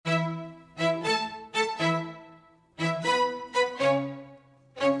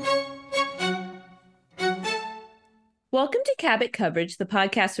Welcome to Cabot Coverage, the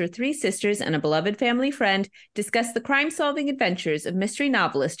podcast where three sisters and a beloved family friend discuss the crime-solving adventures of mystery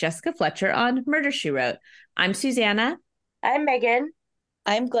novelist Jessica Fletcher on Murder, She Wrote. I'm Susanna. I'm Megan.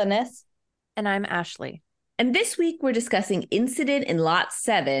 I'm Glynis. And I'm Ashley. And this week we're discussing Incident in Lot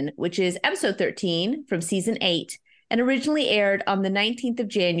 7, which is episode 13 from season 8 and originally aired on the 19th of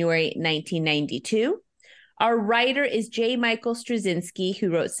January, 1992. Our writer is J. Michael Straczynski, who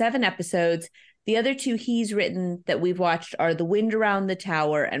wrote 7 episodes. The other 2 he's written that we've watched are The Wind Around the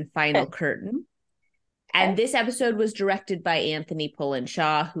Tower and Final Curtain. And this episode was directed by Anthony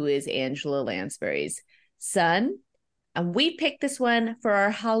Pullinshaw, who is Angela Lansbury's son. And we picked this one for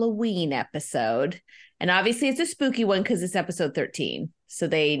our Halloween episode. And obviously it's a spooky one because it's episode 13. So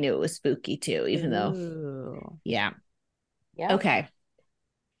they knew it was spooky too, even though. Yeah. Okay.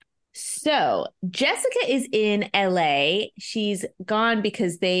 So Jessica is in LA. She's gone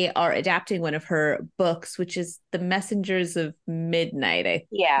because they are adapting one of her books, which is The Messengers of Midnight, I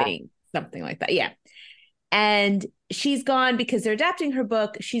think. Something like that. Yeah. And she's gone because they're adapting her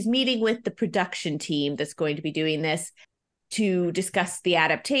book. She's meeting with the production team that's going to be doing this to discuss the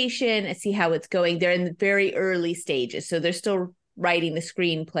adaptation and see how it's going. They're in the very early stages, so they're still writing the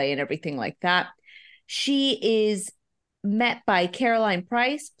screenplay and everything like that. She is met by Caroline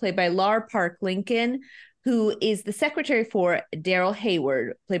Price, played by Lar Park Lincoln, who is the secretary for Daryl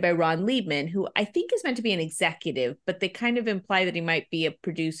Hayward, played by Ron Liebman, who I think is meant to be an executive, but they kind of imply that he might be a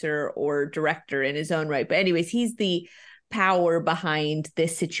producer or director in his own right. But anyways, he's the power behind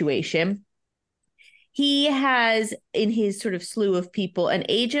this situation. He has in his sort of slew of people an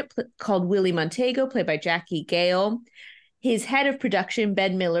agent called Willie Montego, played by Jackie Gale, his head of production,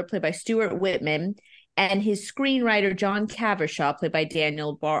 Ben Miller, played by Stuart Whitman, and his screenwriter, John Cavershaw, played by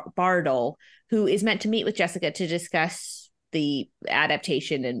Daniel Bardol, who is meant to meet with Jessica to discuss the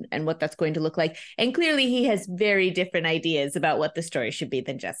adaptation and what that's going to look like. And clearly he has very different ideas about what the story should be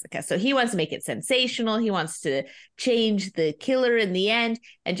than Jessica. So he wants to make it sensational. He wants to change the killer in the end.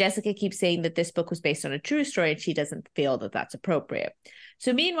 And Jessica keeps saying that this book was based on a true story, and she doesn't feel that that's appropriate.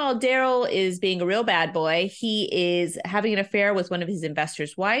 So meanwhile, Daryl is being a real bad boy. He is having an affair with one of his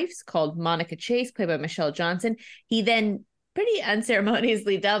investors' wives called Monica Chase, played by Michelle Johnson. He then pretty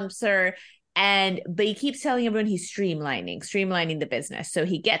unceremoniously dumps her, but he keeps telling everyone he's streamlining the business. So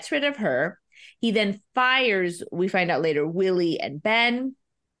he gets rid of her. He then fires, we find out later, Willie and Ben.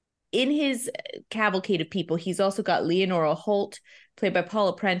 In his cavalcade of people, he's also got Leonora Holt, played by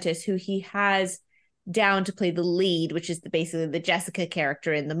Paula Prentice, who he has down to play the lead, which is basically the Jessica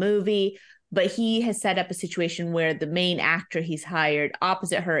character in the movie. But he has set up a situation where the main actor he's hired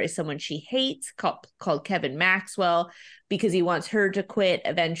opposite her is someone she hates, called Kevin Maxwell, because he wants her to quit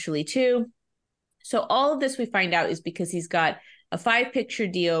eventually too. So all of this we find out is because he's got a 5-picture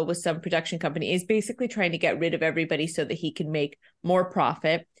deal with some production company. He's basically trying to get rid of everybody so that he can make more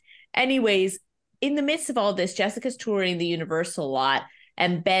profit. Anyways, in the midst of all this, Jessica's touring the Universal lot,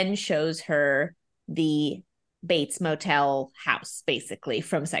 and Ben shows her the Bates Motel house, basically,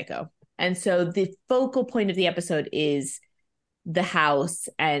 from Psycho. And so the focal point of the episode is the house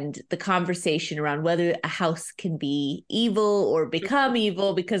and the conversation around whether a house can be evil or become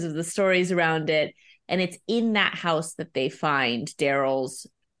evil because of the stories around it. And it's in that house that they find Daryl's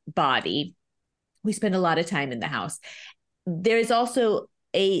body. We spend a lot of time in the house. There's also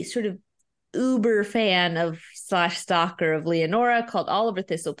a sort of uber fan of / stalker of Leonora called Oliver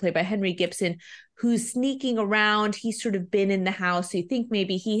Thistle, played by Henry Gibson, who's sneaking around. He's sort of been in the house. So you think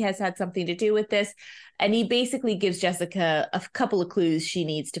maybe he has had something to do with this. And he basically gives Jessica a couple of clues she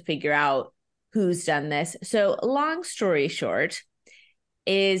needs to figure out who's done this. So long story short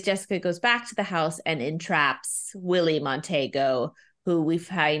is Jessica goes back to the house and entraps Willie Montego, who we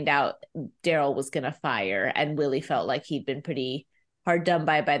find out Daryl was going to fire. And Willie felt like he'd been pretty hard done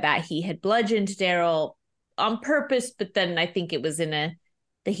by that. He had bludgeoned Daryl on purpose, but then I think it was in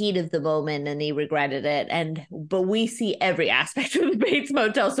the heat of the moment and he regretted it. But we see every aspect of the Bates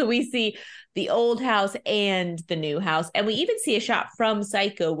Motel. So we see the old house and the new house. And we even see a shot from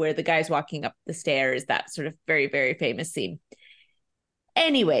Psycho where the guy's walking up the stairs, that sort of very, very famous scene.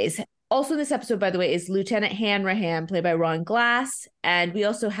 Anyways, also in this episode, by the way, is Lieutenant Hanrahan, played by Ron Glass. And we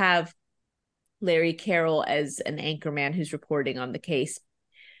also have Larry Carroll as an anchorman who's reporting on the case.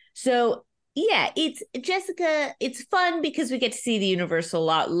 So yeah, it's Jessica. It's fun because we get to see the Universal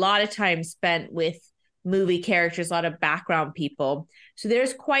a lot of time spent with movie characters, a lot of background people. So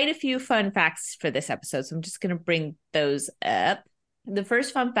there's quite a few fun facts for this episode. So I'm just going to bring those up. The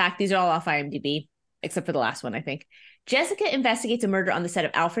first fun fact, these are all off IMDb, except for the last one, I think. Jessica investigates a murder on the set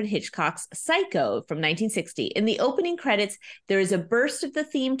of Alfred Hitchcock's Psycho from 1960. In the opening credits, there is a burst of the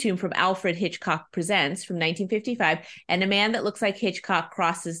theme tune from Alfred Hitchcock Presents from 1955, and a man that looks like Hitchcock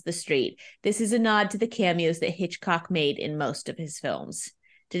crosses the street. This is a nod to the cameos that Hitchcock made in most of his films.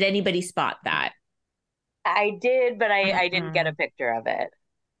 Did anybody spot that? I did, but I didn't get a picture of it.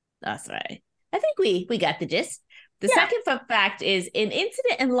 That's right. I think we got the gist. The Yeah. second fun fact is in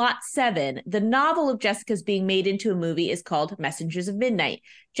Incident in Lot 7, the novel of Jessica's being made into a movie is called Messengers of Midnight.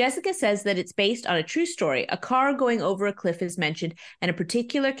 Jessica says that it's based on a true story. A car going over a cliff is mentioned, and a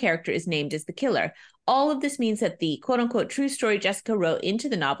particular character is named as the killer. All of this means that the quote-unquote true story Jessica wrote into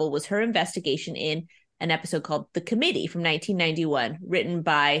the novel was her investigation in an episode called The Committee from 1991, written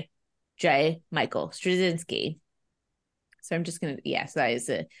by J. Michael Straczynski. So I'm just going to, yes, that is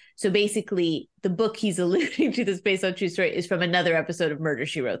it. So basically, the book he's alluding to that's based on true story is from another episode of Murder,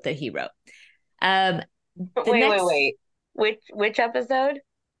 She Wrote that he wrote. Wait. Which episode?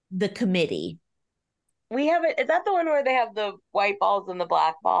 The Committee. We have it. Is that the one where they have the white balls and the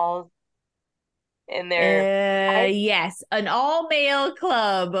black balls in there? Yes, an all-male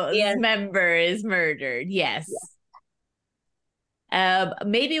club Yes. member is murdered. Yes.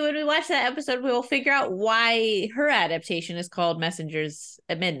 Maybe when we watch that episode, we will figure out why her adaptation is called Messengers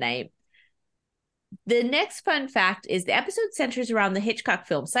at Midnight. The next fun fact is the episode centers around the Hitchcock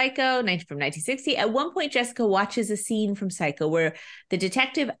film Psycho from 1960. At one point, Jessica watches a scene from Psycho where the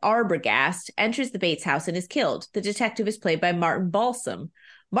detective Arbogast enters the Bates house and is killed. The detective is played by Martin Balsam.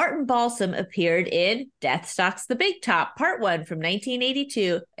 Martin Balsam appeared in Death Stalks the Big Top, Part 1 from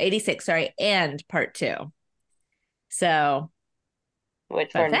 1986, and Part 2. So...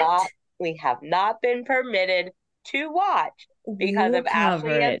 which we have not been permitted to watch because of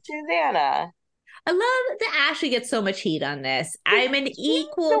Ashley and Susanna. I love that Ashley gets so much heat on this. I'm an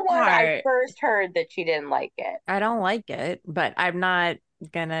equal part. I first heard that she didn't like it. I don't like it, but I'm not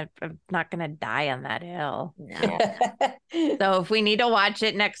gonna die on that hill. No. So if we need to watch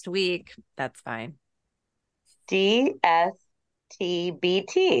it next week, that's fine. DSTBT.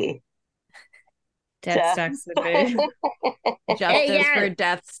 Death Stalks the Big. Justice for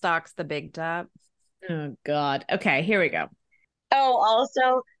Death Stalks the Big Top. Oh God. Okay, here we go. Oh,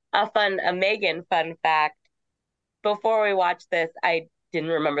 also a Megan fun fact. Before we watched this, I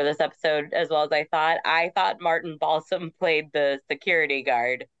didn't remember this episode as well as I thought. I thought Martin Balsam played the security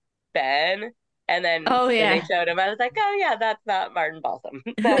guard, Ben. And then when they showed him, I was like, oh yeah, that's not Martin Balsam.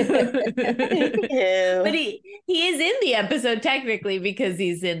 But he is in the episode technically because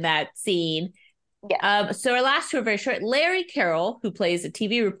he's in that scene. Yeah. So our last two are very short. Larry Carroll, who plays a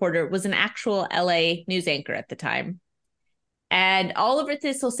TV reporter, was an actual LA news anchor at the time. And Oliver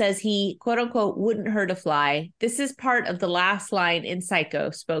Thistle says he, quote unquote, wouldn't hurt a fly. This is part of the last line in Psycho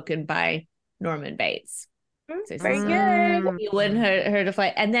spoken by Norman Bates. So very good. He wouldn't hurt a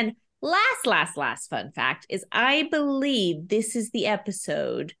fly. And then last fun fact is I believe this is the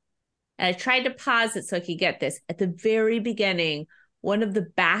episode. And I tried to pause it so I could get this. At the very beginning, one of the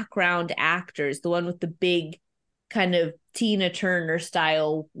background actors, the one with the big kind of Tina Turner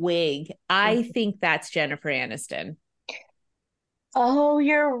style wig, I think that's Jennifer Aniston. Oh,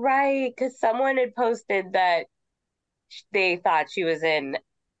 you're right. Because someone had posted that they thought she was in,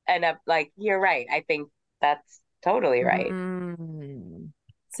 and like, you're right. I think that's totally right.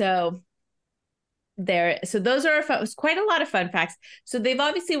 So those are quite a lot of fun facts. So they've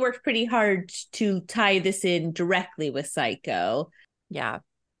obviously worked pretty hard to tie this in directly with Psycho. Yeah.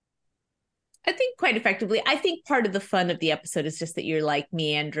 I think quite effectively. I think part of the fun of the episode is just that you're like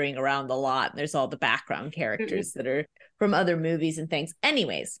meandering around a lot and there's all the background characters that are from other movies and things.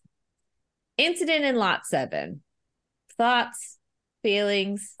 Anyways, Incident in Lot 7. Thoughts,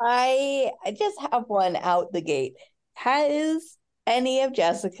 feelings? I just have one out the gate. Has any of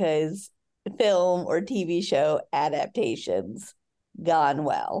Jessica's film or TV show adaptations gone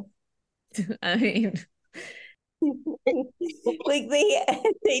well? I mean... like they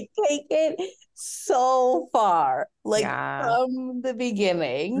take it so far, like from the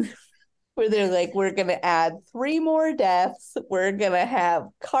beginning, where they're like, we're gonna add 3 more deaths, we're gonna have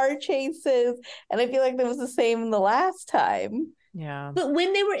car chases, and I feel like that was the same the last time. Yeah, but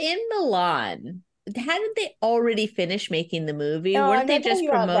when they were in Milan, hadn't they already finished making the movie? No, weren't they just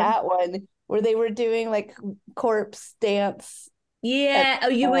promoting that one where they were doing like corpse dance? Yeah. Oh,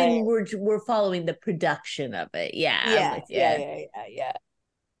 you mean we're following the production of it? Yeah. Yeah.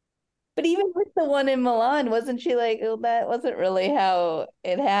 But even with the one in Milan, wasn't she like, oh, that wasn't really how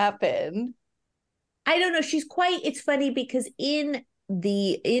it happened? I don't know. It's funny because in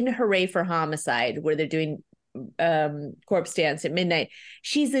Hooray for Homicide, where they're doing corpse dance at midnight,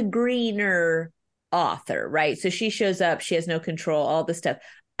 she's a greener author, right? So she shows up, she has no control, all this stuff.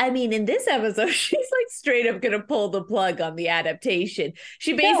 I mean, in this episode, she's like straight up gonna pull the plug on the adaptation.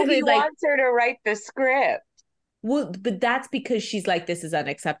 She basically he wants her to write the script. Well, but that's because she's like, this is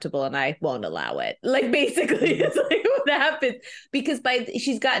unacceptable and I won't allow it. Like, basically, it's like what happens. Because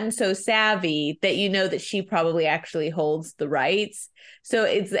she's gotten so savvy that you know that she probably actually holds the rights. So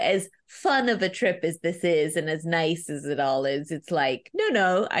it's as fun of a trip as this is and as nice as it all is. It's like,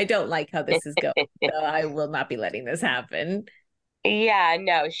 no, I don't like how this is going. So I will not be letting this happen. Yeah,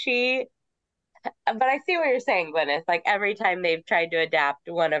 no, but I see what you're saying, Glynis. Like every time they've tried to adapt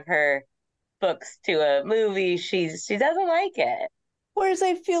one of her books to a movie, she doesn't like it. Whereas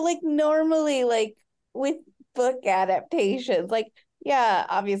I feel like normally, like with book adaptations, like yeah,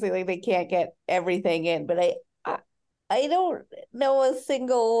 obviously like they can't get everything in, but I don't know a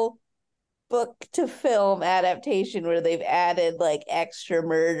single book to film adaptation where they've added like extra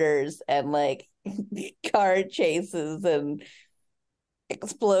murders and like car chases and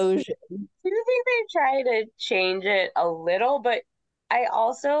explosions. Do you think they try to change it a little? But I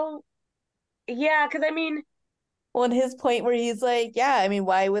also, yeah, because I mean, on his point where he's like, yeah, I mean,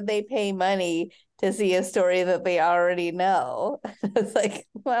 why would they pay money to see a story that they already know? It's like,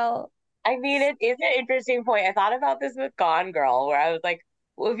 well, I mean, it is an interesting point. I thought about this with Gone Girl, where I was like,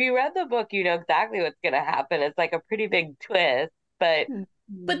 well, if you read the book, you know exactly what's going to happen. It's like a pretty big twist, but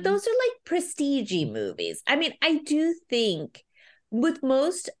those are like prestige movies. I mean, I do think with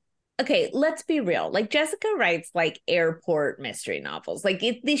most, okay, let's be real. Like Jessica writes like airport mystery novels. Like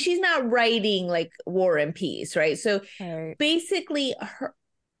she's not writing like War and Peace, right? So basically,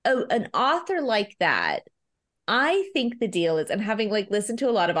 an author like that, I think the deal is, and having like listened to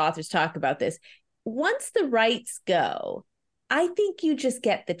a lot of authors talk about this, once the rights go, I think you just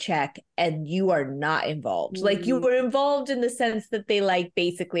get the check and you are not involved. Like you were involved in the sense that they like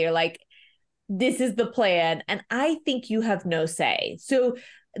basically are like, this is the plan. And I think you have no say. So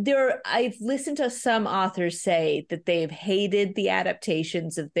I've listened to some authors say that they've hated the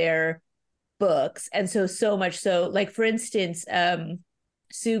adaptations of their books. And so much so, like for instance,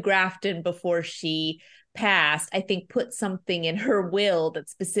 Sue Grafton, before she passed, I think put something in her will that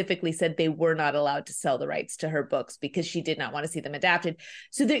specifically said they were not allowed to sell the rights to her books because she did not want to see them adapted.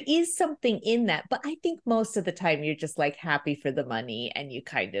 So there is something in that, but I think most of the time you're just like happy for the money and you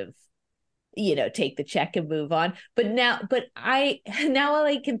kind of, you know, take the check and move on. But now all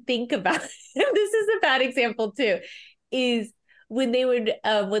I can think about, this is a bad example too, is when they would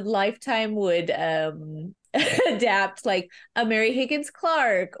when Lifetime would adapt like a Mary Higgins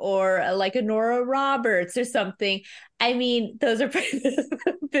Clark or like a Nora Roberts or something. I mean, those are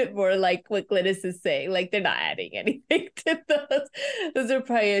a bit more like what Glynis is saying. Like they're not adding anything to those. Those are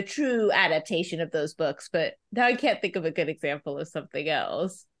probably a true adaptation of those books. But now I can't think of a good example of something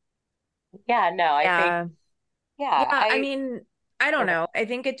else. Yeah, no, I think, I mean, I don't know. I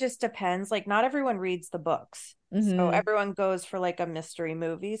think it just depends. Like, not everyone reads the books. So everyone goes for like a mystery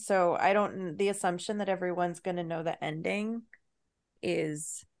movie. So the assumption that everyone's going to know the ending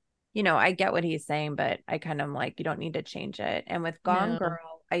is, you know, I get what he's saying, but I kind of like, you don't need to change it. And with Gone Girl,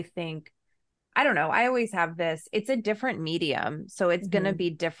 I think, I don't know. I always have this, it's a different medium. So it's going to be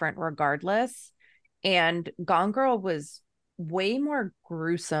different regardless. And Gone Girl was way more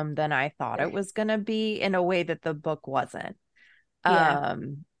gruesome than I thought it was going to be in a way that the book wasn't.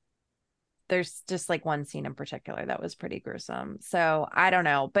 There's just like one scene in particular that was pretty gruesome. So I don't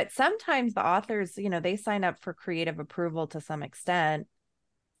know. But sometimes the authors, you know, they sign up for creative approval to some extent.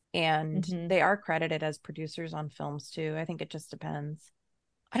 And they are credited as producers on films too. I think it just depends.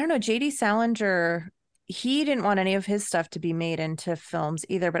 I don't know. J.D. Salinger, he didn't want any of his stuff to be made into films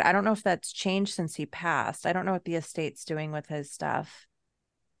either. But I don't know if that's changed since he passed. I don't know what the estate's doing with his stuff.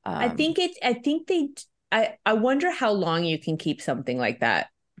 I wonder how long you can keep something like that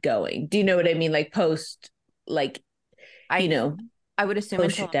going. Do you know what I mean? Like post, like, I would assume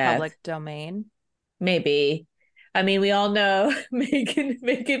until public domain. Maybe. I mean, we all know Megan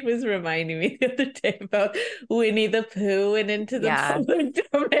was reminding me the other day about Winnie the Pooh and into the public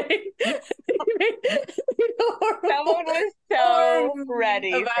domain. Someone was so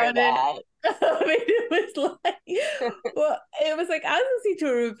ready for that. I mean, it was like, well, it was like I was listening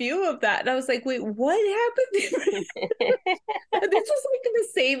to a review of that, and I was like, "Wait, what happened?" This was like in the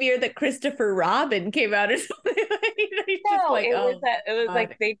same year that Christopher Robin came out, or something. It was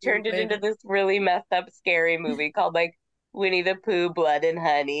like they turned it into this really messed up, scary movie called like Winnie the Pooh, Blood and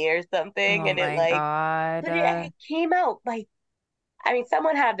Honey, or something, and it came out like, I mean,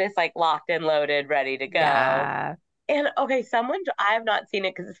 someone had this like locked and loaded, ready to go. Yeah. And okay, I have not seen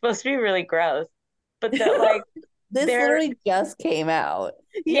it because it's supposed to be really gross. But like this literally just came out.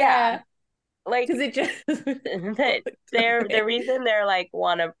 Yeah. Like, because it just the reason they're like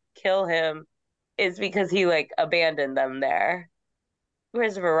want to kill him is because he like abandoned them there.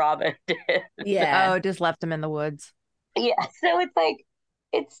 Christopher Robin did. yeah. Oh, just left him in the woods. Yeah, so it's like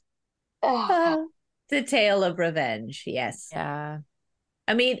it's It's a tale of revenge. Yes. Yeah.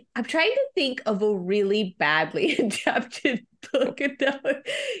 I mean, I'm trying to think of a really badly adapted book.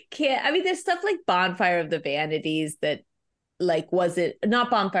 Can't. I mean, there's stuff like Bonfire of the Vanities that, like, was it not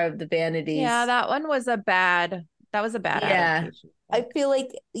Bonfire of the Vanities? Yeah, that was a bad adaptation. I feel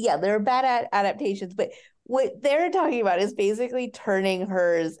like, yeah, there are bad adaptations, but what they're talking about is basically turning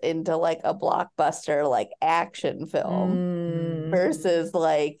hers into like a blockbuster, like action film versus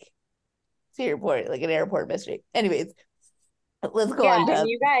like, to your point, like an airport mystery. Anyways, let's go on. And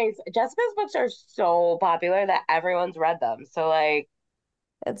you guys, Jessica's books are so popular that everyone's read them. So like,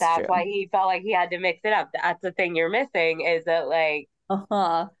 that's true. why he felt like he had to mix it up. That's the thing you're missing is that like,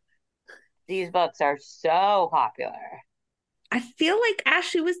 these books are so popular. I feel like,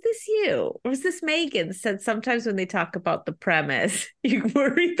 Ashley, was this you? Or was this Megan said sometimes when they talk about the premise, you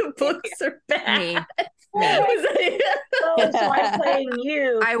worry the books are bad? Me. So I'm playing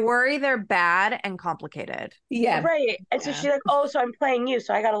you. I worry they're bad and complicated. Yeah. Right. And so she's like, oh, so I'm playing you.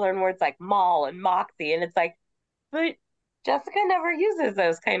 So I got to learn words like mall and moxie. And it's like, but Jessica never uses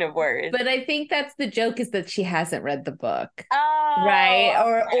those kind of words. But I think that's the joke, is that she hasn't read the book. Oh, right.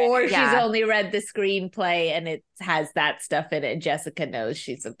 Or okay. she's only read the screenplay and it has that stuff in it. And Jessica knows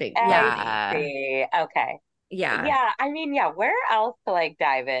she's a big I see. Okay. Yeah. Yeah. I mean, yeah, where else to like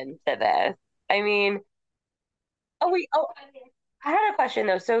dive into this? I mean, I had a question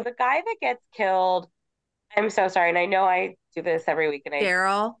though. So the guy that gets killed, I'm so sorry, and I know I do this every week, and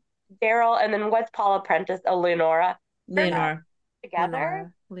Daryl, and then what's Paula Prentice? Leonora.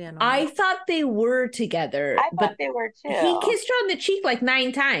 Together? Leonora. I thought they were together. I thought they were too. He kissed her on the cheek like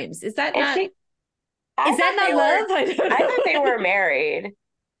 9 times. Is that not? Is that not love? I thought they were married.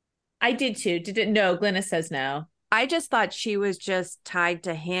 I did too. No, Glenna says no. I just thought she was just tied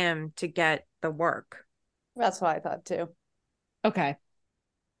to him to get the work. That's what I thought too. Okay.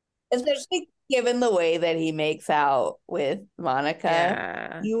 Especially given the way that he makes out with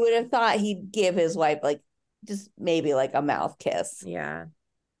Monica, you would have thought he'd give his wife like just maybe like a mouth kiss. Yeah.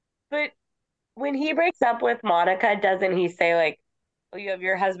 But when he breaks up with Monica, doesn't he say like, oh, you have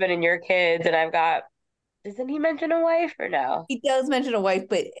your husband and your kids and I've got, doesn't he mention a wife or no? He does mention a wife,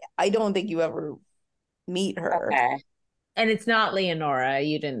 but I don't think you ever meet her. Okay. And it's not Leonora.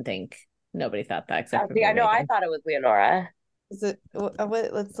 You didn't think. Nobody thought that except for I know. I thought it was Leonora. Is it?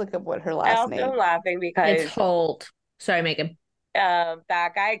 Let's look up what her last name. I'm laughing because it's Holt. Sorry, Megan. That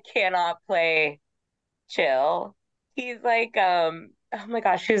guy cannot play chill. He's like, oh my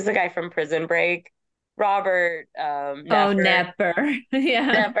gosh, who's the guy from Prison Break? Robert. Knepper.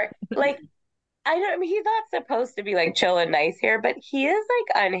 Yeah. Knepper. Like, I mean, he's not supposed to be like chill and nice here, but he is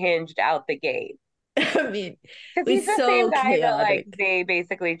like unhinged out the gate. I mean, he's the same guy that like they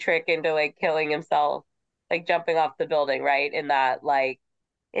basically trick into like killing himself, like jumping off the building, right? In that like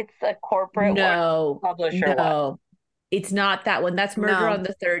it's a corporate publisher. No, it's not that one. That's Murder on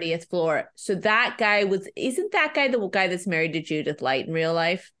the 30th Floor. So that guy isn't that guy the guy that's married to Judith Light in real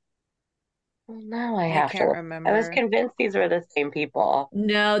life? No, I can't remember. I was convinced these were the same people.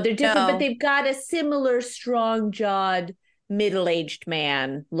 No, they're different, but they've got a similar strong-jawed, middle-aged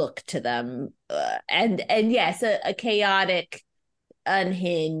man look to them, and yes, a chaotic,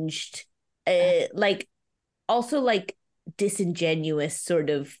 unhinged, like also like disingenuous sort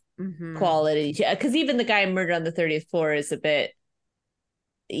of quality. Because even the guy in Murder on the 30th Floor is a bit,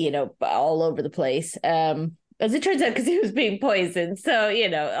 all over the place. As it turns out, because he was being poisoned. So,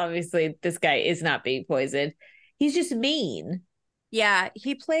 obviously this guy is not being poisoned. He's just mean. Yeah,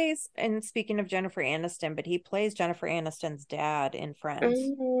 he plays, and speaking of Jennifer Aniston, but he plays Jennifer Aniston's dad in Friends.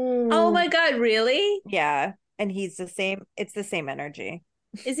 Oh my God, really? Yeah, and it's the same energy.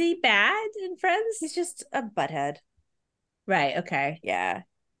 Is he bad in Friends? He's just a butthead. Right, okay. Yeah,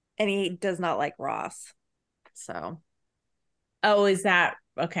 and he does not like Ross, so. Oh, is that,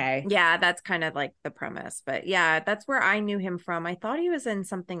 okay. Yeah, that's kind of like the premise, but yeah, that's where I knew him from. I thought he was in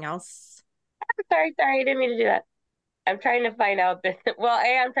something else. Sorry, I didn't mean to do that. I'm trying to find out this. Well,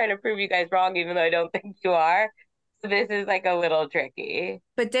 I'm trying to prove you guys wrong, even though I don't think you are. So this is like a little tricky.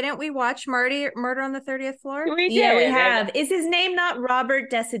 But didn't we watch Murder on the 30th Floor? We did. Yeah, we have. Is his name not Robert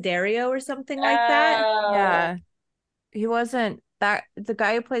Desiderio or something like that? Yeah. He wasn't that. The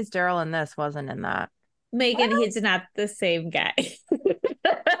guy who plays Daryl in this wasn't in that. Megan, he's not the same guy.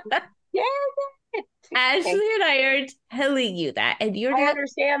 Yeah. Ashley and I are telling you that, and you're I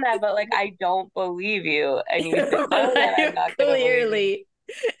understand that, but like I don't believe you, and you know that I'm not clearly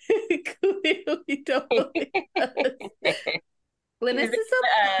He totally does. Glynis is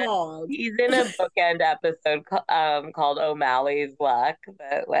a hog. He's in a bookend episode called O'Malley's Luck.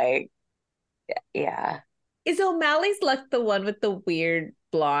 But like, yeah. Is O'Malley's Luck the one with the weird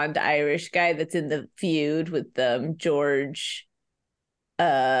blonde Irish guy that's in the feud with George?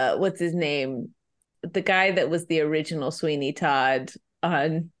 What's his name? The guy that was the original Sweeney Todd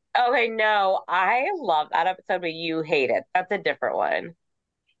on. Okay, no, I love that episode, but you hate it. That's a different one.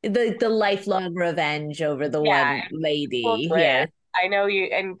 The lifelong revenge over the one lady. Yeah. I know you,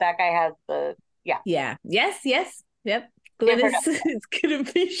 and that guy has the Yeah. Yes. Yep. Glynis is gonna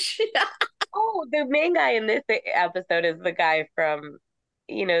be shit. Oh, the main guy in this episode is the guy from,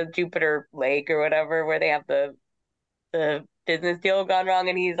 Jupiter Lake or whatever, where they have the business deal gone wrong,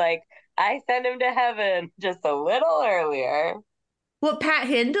 and he's like, I sent him to heaven just a little earlier. What, Pat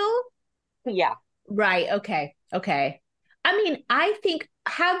Hindle? Yeah. Right. Okay. I mean, I think,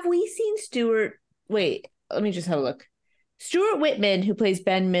 have we seen Stuart? Wait, let me just have a look. Stuart Whitman, who plays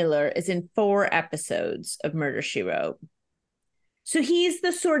Ben Miller, is in 4 episodes of Murder, She Wrote. So he's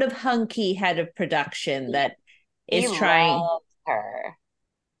the sort of hunky head of production that is trying. Her.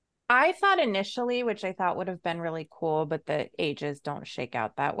 I thought initially, which I thought would have been really cool, but the ages don't shake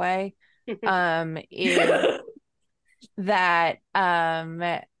out that way, is that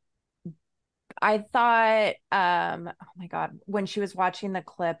I thought, oh my God, when she was watching the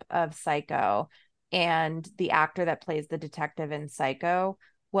clip of Psycho and the actor that plays the detective in Psycho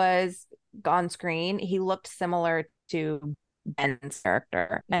was on screen, he looked similar to Ben's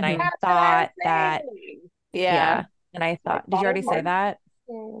character. And I thought that, yeah. And I thought, did you already say that?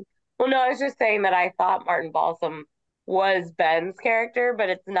 Well, no, I was just saying that I thought Martin Balsam was Ben's character, but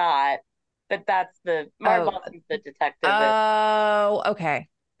it's not. But that's Martin Balsam's the detective. Oh, okay.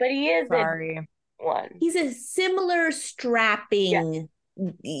 But he is one. He's a similar strapping,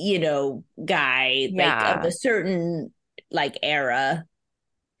 guy, like of a certain era.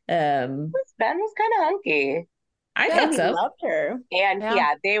 Ben was kind of hunky. I thought so. Loved her, and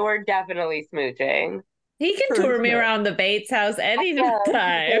they were definitely smooching. He can tour me around the Bates house any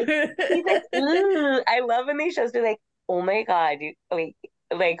time. He's like, I love when these shows do like, oh my God, like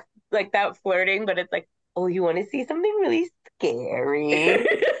that flirting, but it's like, oh, you want to see something really scary?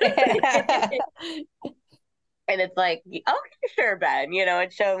 And it's like, okay, sure, Ben,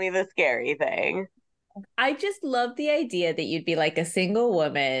 and show me the scary thing. I just love the idea that you'd be like a single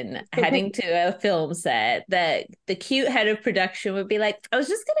woman heading to a film set, that the cute head of production would be like, I was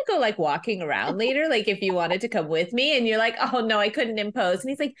just going to go like walking around later, like if you wanted to come with me. And you're like, oh no, I couldn't impose. And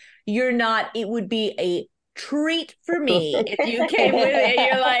he's like, you're not, it would be a treat for me if you came with me. And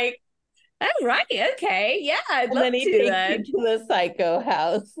you're like, oh, right, okay, yeah, I'd love to do that. You to the Psycho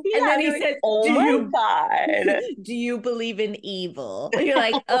house. And then he says, oh my God, do you believe in evil? And you're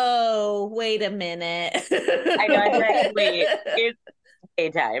like, oh, wait a minute. I know, exactly. It's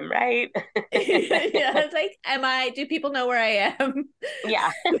daytime, right? Yeah, it's like, do people know where I am? Yeah.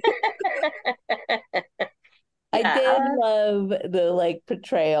 I did love the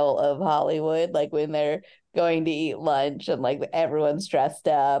portrayal of Hollywood, like when they're going to eat lunch and like everyone's dressed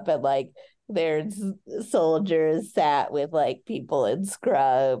up and like there's soldiers sat with like people in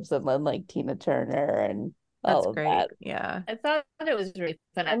scrubs and then like Tina Turner and all of that. Yeah. I thought it was really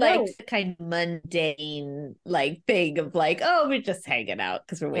fun. I liked the kind of mundane thing of like, oh, we're just hanging out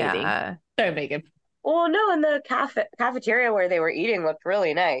because we're waiting. Yeah. Sorry, Megan. Well, no, and the cafeteria where they were eating looked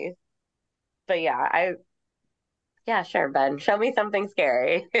really nice. But yeah, sure, Ben. Show me something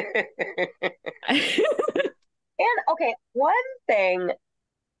scary. And okay, one thing,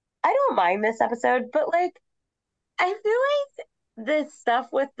 I don't mind this episode, but like, I feel like this stuff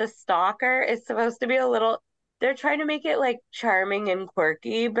with the stalker is supposed to be they're trying to make it like charming and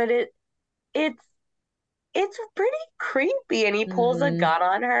quirky, but it's pretty creepy, and he pulls a gun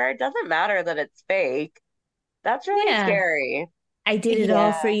on her. It doesn't matter that it's fake. That's really scary. I did it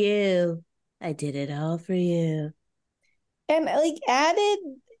all for you. I did it all for you. And like added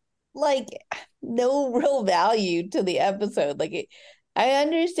no real value to the episode. I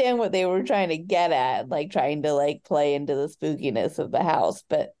understand what they were trying to get at, like trying to play into the spookiness of the house,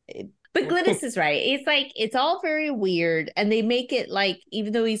 but Glynis is right. It's like it's all very weird, and they make it like,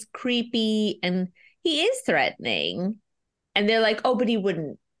 even though he's creepy and he is threatening, and they're like, oh, but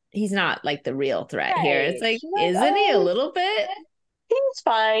he's not like the real threat here. It's like, isn't he a little bit? He's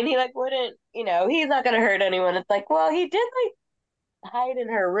fine. He wouldn't, he's not gonna hurt anyone. It's like, well, he did hide in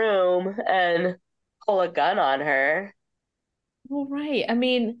her room and pull a gun on her. Well, right. I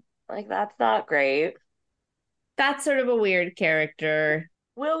mean, that's not great. That's sort of a weird character.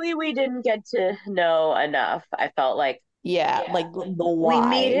 Willie, we didn't get to know enough. I felt like Yeah, Yeah. like the We meet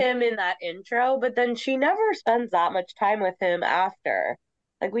why. him in that intro, but then she never spends that much time with him after.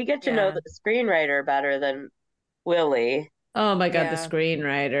 Like we get to know Yeah. the screenwriter better than Willie. Oh my God, the Yeah.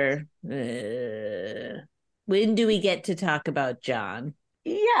 screenwriter. When do we get to talk about John?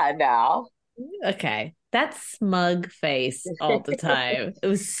 Yeah, now. Okay. That smug face all the time. It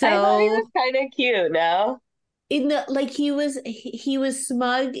was I thought he so was kind of cute, no? in the like he was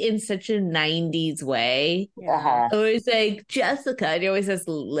smug in such a 90s way. Yeah. Uh-huh. Always like Jessica, and he always has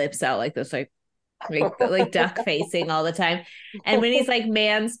lips out like this, like duck facing all the time. And when he's like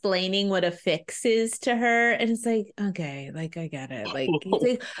mansplaining what a fix is to her, and it's like, okay, like I get it. Like he's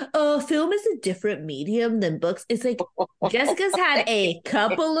like, oh, film is a different medium than books. It's like Jessica's had a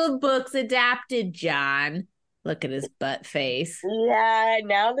couple of books adapted, John. Look at his butt face. Yeah,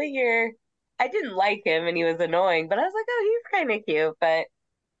 now that you're I didn't like him and he was annoying, but I was like, oh, he's kind of cute, but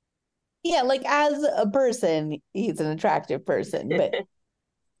Yeah, like as a person, he's an attractive person, but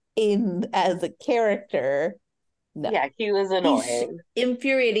in as a character, no. yeah, he was He's annoying.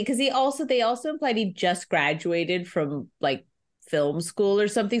 infuriating because they also implied he just graduated from like film school or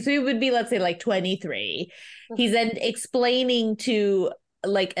something. So he would be, let's say, like 23. He's then explaining to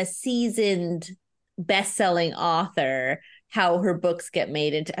like a seasoned best-selling author how her books get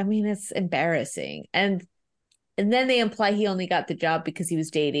made into, I mean, it's embarrassing. And then they imply he only got the job because he was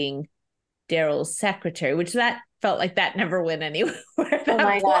dating Daryl's secretary, which that felt like that never went anywhere. Oh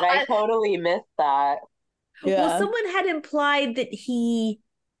my God, I Plot. totally missed that. Well, Yeah, someone had implied that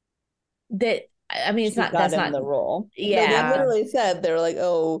I mean, it's she not got that's him not the role. No, they yeah, literally said they were like,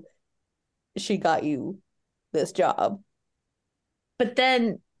 "Oh, she got you this job." but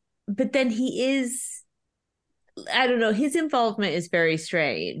then he is, I don't know, his involvement is very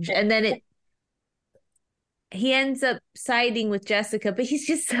strange, and then he ends up siding with Jessica, but he's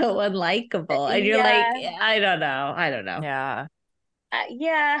just so unlikable, and you're like, Yeah, I don't know. Yeah.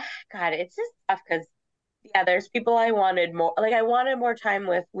 yeah. God, it's just tough because yeah, there's people I wanted more. Like I wanted more time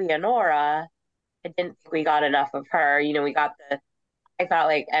with Leonora. I didn't think we got enough of her. You know, we got the I thought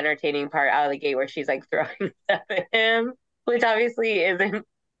like entertaining part out of the gate where she's like throwing stuff at him, which obviously isn't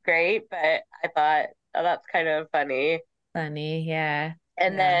great, but I thought, oh, that's kind of funny. Funny, yeah.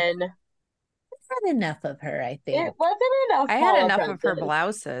 And Yeah. then Had enough of her, I think. it wasn't enough I had Paula enough of her Prentice.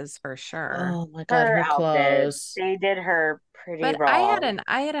 blouses for sure. Oh my God, Her her outfit, clothes. they did her pretty But wrong.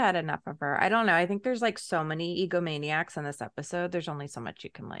 I had enough of her. I don't know. I think there's like so many egomaniacs in this episode. There's only so much you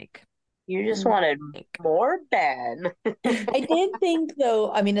can like. You just wanted Like, more Ben. I did think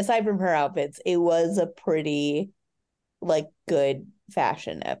though, I mean, aside from her outfits, it was a pretty like good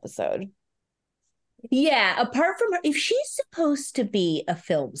fashion episode. Yeah, apart from her, if she's supposed to be a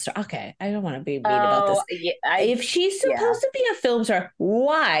film star, okay, I don't want to be mean about Oh, this. yeah, If she's yeah. supposed to be a film star,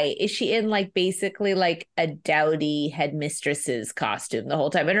 why is she in like basically like a dowdy headmistress's costume the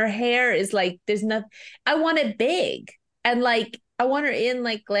whole time? And her hair is like, there's nothing. I want it big. And like, I want her in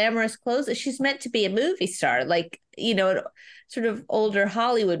like glamorous clothes. She's meant to be a movie star, like, sort of older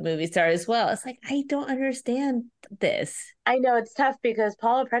Hollywood movie star as well. It's like, I don't understand this. I know it's tough because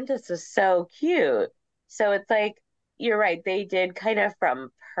Paula Prentice is so cute. So it's like, you're right. They did kind of from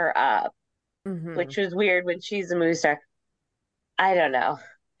her up, mhm. which was weird when she's a movie star. I don't know.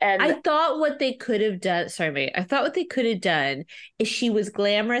 And I thought what they could have done, sorry, mate. I thought what they could have done is she was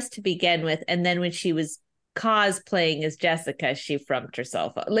glamorous to begin with, and then when she was cosplaying as Jessica, she frumped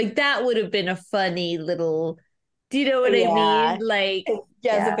herself. Like that would have been a funny little, do you know what I Yeah. mean? Like,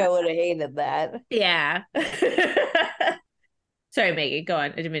 Jessica would have hated that. yeah. Sorry, Megan, go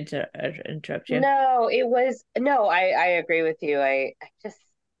on. I didn't mean to interrupt you. no, I agree with you. I just,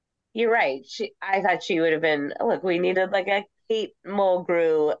 you're right. I thought she would have been, look, we needed like a Kate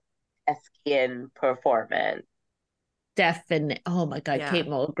Mulgrew Eskian performance. Definitely. Oh my God, Yeah. Kate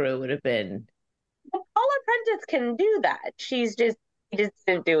Mulgrew would have been. But Paula Prentice can do that. She just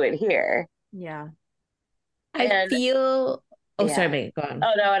didn't do it here. Yeah. I feel. Oh, yeah. sorry, Megan, go on.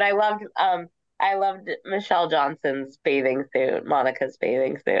 Oh no, and I loved Michelle Johnson's bathing suit, Monica's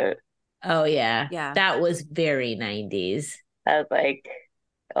bathing suit. Oh yeah. Yeah. That was very 90s. I was like,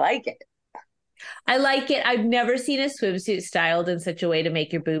 I like it. I like it. I've never seen a swimsuit styled in such a way to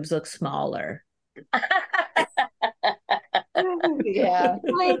make your boobs look smaller. Yeah.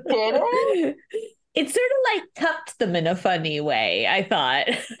 They did it? It sort of like tucked them in a funny way, I thought.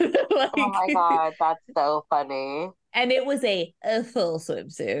 Like, Oh my God, that's so funny. and it was a full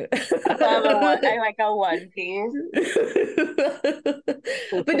swimsuit. I like a one piece.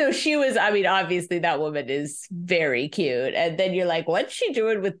 But no, she was, I mean, obviously that woman is very cute. And then you're like, what's she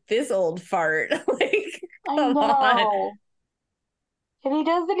doing with this old fart? Like, I come on. know. And he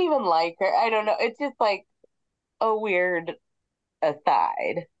doesn't even like her. I don't know. It's just like, a weird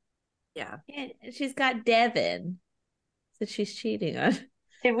aside. Yeah. And she's got Devin that she's cheating on.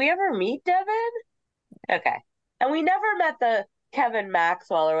 Did we ever meet Devin? Okay. And we never met the Kevin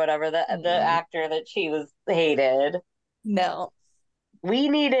Maxwell or whatever, the actor that she was hated. No. We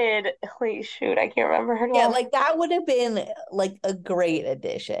needed, wait, shoot, I can't remember her name. Yeah, like that would have been like a great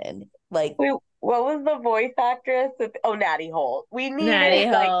addition. Like, what was the voice actress? Natty Holt. We needed Natty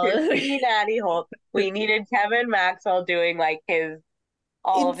to see Natty Holt. We needed Kevin Maxwell doing like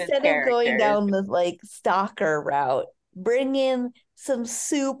all of his instead of going down the like stalker route, bring in some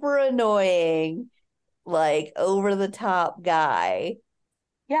super annoying, like over the top guy.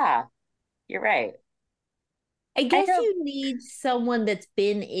 Yeah, you're right. I guess you need someone that's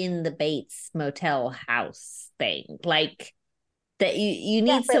been in the Bates Motel house thing. Like that you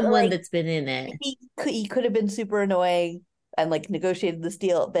need someone like, that's been in it. He could have been super annoying and like negotiated this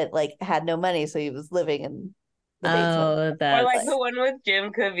deal, but like had no money, so he was living in the Bates Motel. Or like the one with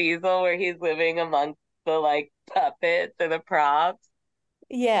Jim Caviezel where he's living amongst the like puppets or the props.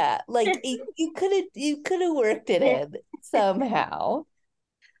 Yeah, like you could have worked it in somehow.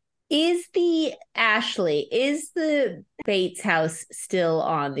 Is the Bates house still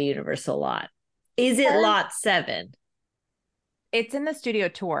on the Universal lot? Is it lot 7? It's in the studio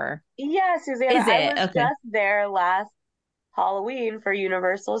tour. Yeah, Susanna. I was just there last Halloween for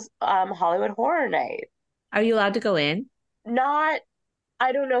Universal's Hollywood Horror Night. Are you allowed to go in? Not,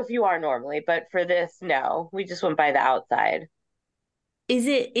 I don't know if you are normally, but for this, no. We just went by the outside. Is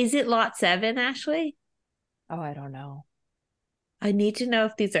it lot 7, Ashley? Oh, I don't know. I need to know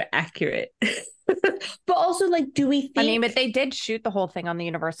if these are accurate. But also, like, do we think... I mean, but they did shoot the whole thing on the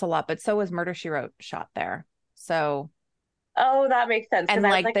Universal lot, but so was Murder, She Wrote shot there. So... Oh, that makes sense. And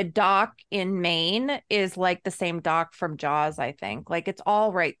like the dock in Maine is like the same dock from Jaws, I think. Like it's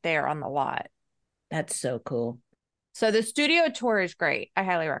all right there on the lot. That's so cool. So the studio tour is great. I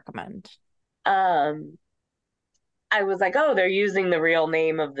highly recommend. I was like, oh, they're using the real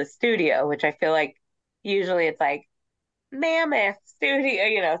name of the studio, which I feel like usually it's like Mammoth Studio,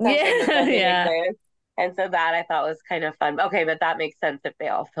 you know, something that doesn't exist. And so that I thought was kind of fun. Okay, but that makes sense if they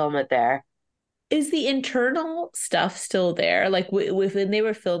all film it there. Is the internal stuff still there? Like when they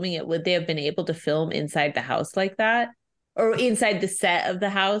were filming it, would they have been able to film inside the house like that? Or inside the set of the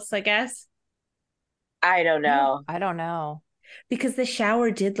house, I guess? I don't know. I don't know. Because the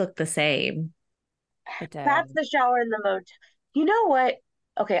shower did look the same. That's the shower in the motel. You know what?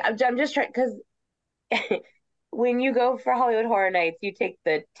 Okay, I'm just trying, because when you go for Hollywood Horror Nights, you take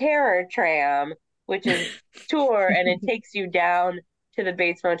the Terror Tram, which is tour, and it takes you down to the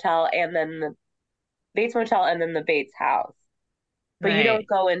Bates Motel and then the Bates house. But you don't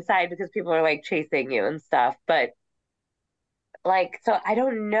go inside because people are like chasing you and stuff. But like, so I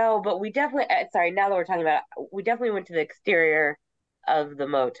don't know, but we definitely, sorry, now that we're talking about it, we definitely went to the exterior of the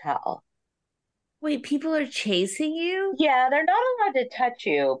motel. Wait, people are chasing you? Yeah, they're not allowed to touch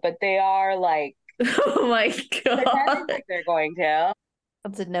you, but they are like, oh my God. Like they're going to.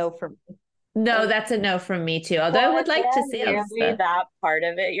 That's a no from me. No, that's a no from me too. Although I would like to see that part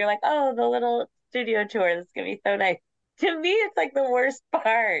of it. You're like, oh, the little studio tour. This is gonna be so nice. To me, it's like the worst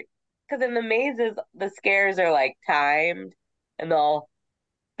part because in the mazes, the scares are like timed and all,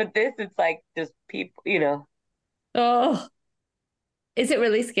 but this it's like just people, you know. Oh, is it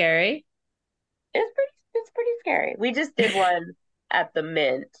really scary? It's pretty scary. We just did one at the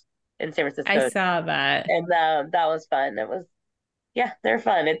Mint in San Francisco. I saw that, and that was fun. It was. Yeah, they're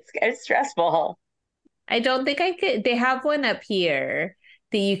fun. It's stressful. I don't think I could. They have one up here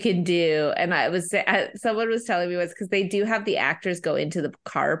that you can do, and someone was telling me was because they do have the actors go into the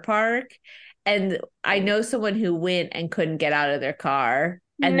car park, and I know someone who went and couldn't get out of their car,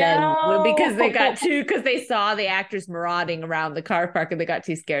 and then because they saw the actors marauding around the car park, and they got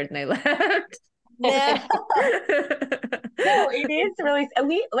too scared and they left. No, it is really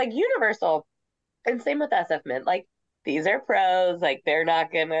like Universal, and same with SF Mint, like. These are pros, like they're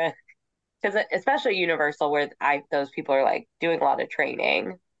not gonna, because especially Universal, where those people are like doing a lot of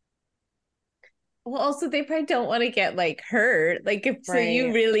training. Well, also they probably don't want to get like hurt. Like if so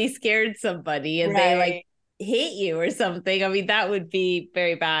you really scared somebody and they like hit you or something. I mean, that would be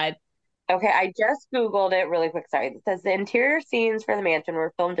very bad. Okay, I just Googled it really quick. Sorry. It says the interior scenes for the mansion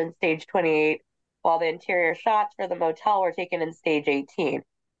were filmed in stage 28, while the interior shots for the motel were taken in stage 18.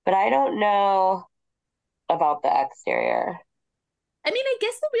 But I don't know about the exterior. I mean, I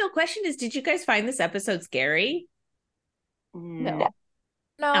guess the real question is, did you guys find this episode scary? No.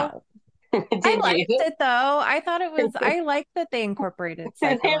 I liked it though. I thought it was, I liked that they incorporated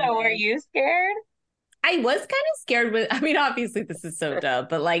psychoanalysis. Were you scared? I was kind of scared I mean, obviously this is so dumb,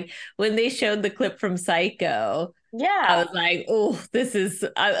 but like when they showed the clip from Psycho, I was like, oh, this is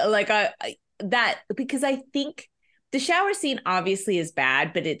that, because I think the shower scene obviously is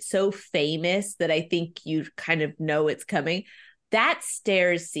bad, but it's so famous that I think you kind of know it's coming. That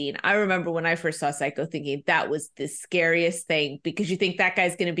stairs scene, I remember when I first saw Psycho thinking that was the scariest thing, because you think that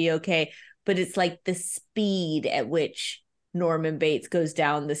guy's going to be okay, but it's like the speed at which Norman Bates goes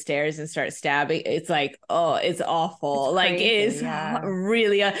down the stairs and starts stabbing. It's like, oh, it's awful. It's like crazy, it is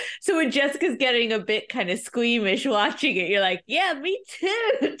really. So when Jessica's getting a bit kind of squeamish watching it, you're like, yeah, me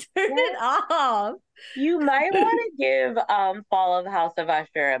too. Turn it off. You might want to give Fall of the House of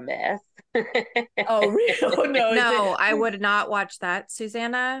Usher a miss. Oh, really? Oh, no, I would not watch that,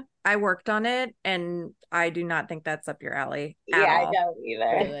 Susanna. I worked on it, and I do not think that's up your alley. I don't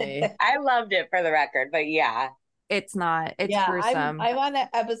either. Really? I loved it, for the record, but yeah. It's not. It's gruesome. I'm on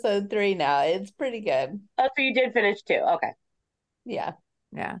episode 3 now. It's pretty good. Oh, so you did finish 2. Okay. Yeah.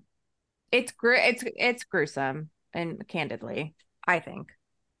 Yeah. It's gruesome, and candidly, I think.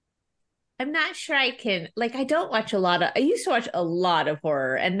 I'm not sure I can, like, I don't watch I used to watch a lot of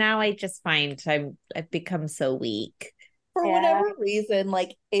horror, and now I just find I've become so weak. For whatever reason,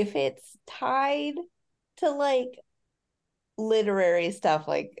 like, if it's tied to like literary stuff,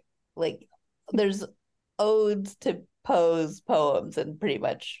 like there's odes to Poe's poems in pretty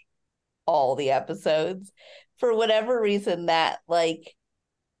much all the episodes. For whatever reason, that like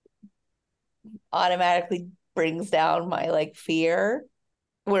automatically brings down my like fear.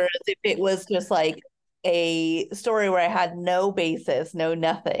 Whereas if it was just like a story where I had no basis, no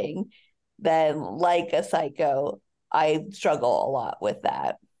nothing, then like a Psycho, I struggle a lot with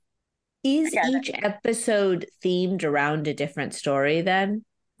that. Is each episode themed around a different story then?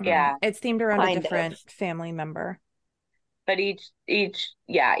 Yeah. It's themed around a different family member. But each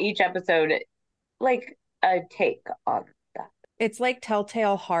episode, like a take on that. It's like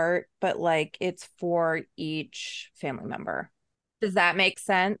Telltale Heart, but like it's for each family member. Does that make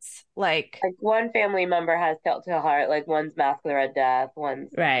sense? Like one family member has Telltale Heart, like one's Mask of the Red Death, one's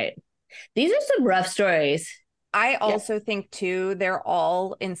right. These are some rough stories. I also think too, they're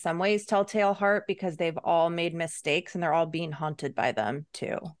all in some ways Telltale Heart because they've all made mistakes and they're all being haunted by them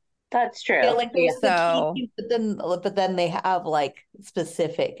too. That's true. Yeah, like there's the key, but then they have like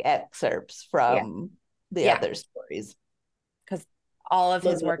specific excerpts from the other stories. Because all of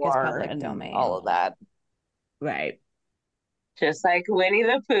his work is public domain. All of that. Right. Just like Winnie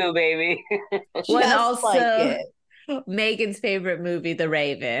the Pooh, baby. Well, also Megan's favorite movie, The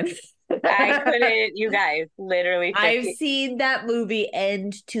Raven. I couldn't, you guys, literally. I've seen that movie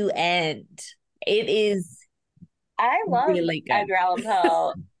end to end. It is. I love really good. Edgar Allan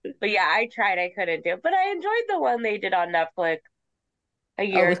Poe. But yeah, I tried. I couldn't do it. But I enjoyed the one they did on Netflix a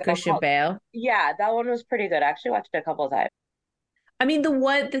year ago. With Christian Bale? Yeah, that one was pretty good. I actually watched it a couple of times. I mean,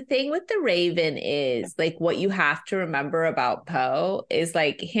 the thing with The Raven is like what you have to remember about Poe is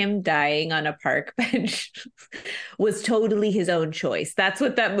like him dying on a park bench was totally his own choice. That's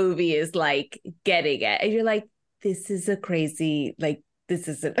what that movie is like getting at. And you're like, this is a crazy, like, this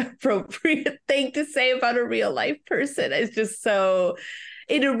is an appropriate thing to say about a real life person. It's just so,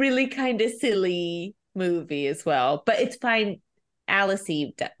 in a really kind of silly movie as well. But it's fine. Alice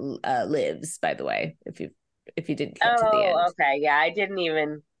Eve lives, by the way, if you didn't get to the end. Okay. Yeah, I didn't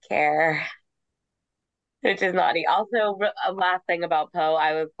even care. Which is naughty. Also, last thing about Poe,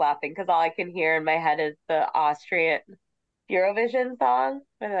 I was laughing because all I can hear in my head is the Austrian Eurovision song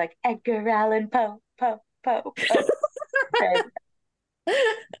where they're like, Edgar Allan Poe, Poe, Poe, Poe.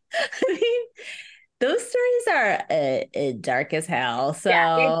 I mean, those stories are dark as hell. So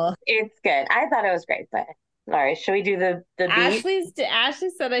yeah, it's good. I thought it was great, but all right, should we do the beat? Ashley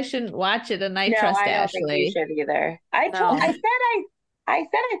said I shouldn't watch it, and I trust I don't Ashley. think you should either. I said I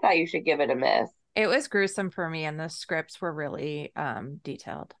thought you should give it a miss. It was gruesome for me, and the scripts were really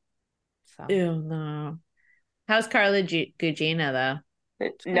detailed. So. Ew, no. How's Carla Gugino though?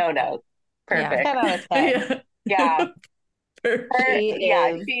 No, perfect. Yeah. 10 out of 10. Yeah. Perfect.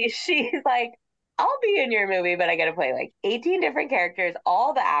 She's like, I'll be in your movie, but I got to play like 18 different characters,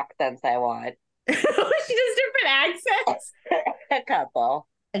 all the accents I want. She does different accents. A couple.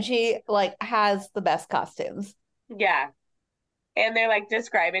 And she like has the best costumes. Yeah. And they're like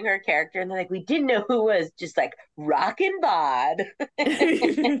describing her character, and they're like, we didn't know who was just like rockin' bod.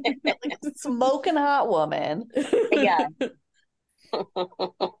 Like, smoking hot woman. Yeah.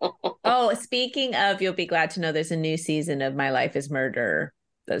 Oh, speaking of, you'll be glad to know there's a new season of My Life is Murder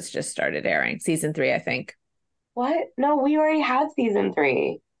that's just started airing. Season 3, I think. What? No, we already had season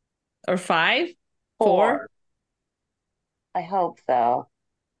 3. Or 5? 4? I hope so.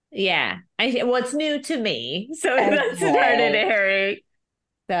 Yeah. What's new to me. So that's extraordinary.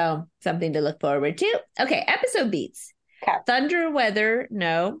 So something to look forward to. Okay, episode beats. Okay. Thunder weather,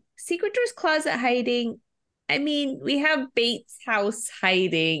 no. Secret Door's closet hiding. I mean, we have Bates' house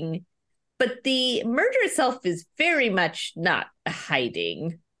hiding, but the murder itself is very much not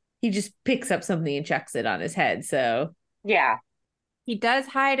hiding. He just picks up something and chucks it on his head. So yeah. He does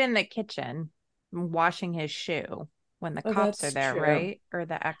hide in the kitchen washing his shoe when the cops are there, true. right? Or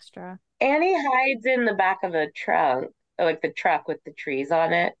the extra. And he hides in the back of the trunk, like the truck with the trees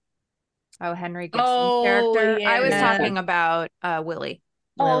on it. Oh, Henry Gibson's character. yeah. I was talking about Willie.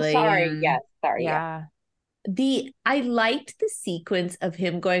 Oh, sorry. Yes, sorry. Yeah. I liked the sequence of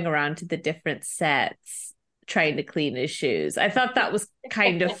him going around to the different sets trying to clean his shoes. I thought that was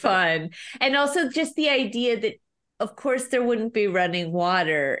kind of fun. And also just the idea that, of course, there wouldn't be running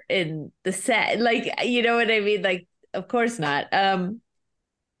water in the set. Like, you know what I mean? Like, of course not.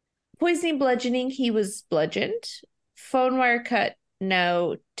 Poisoning, bludgeoning, he was bludgeoned. Phone wire cut,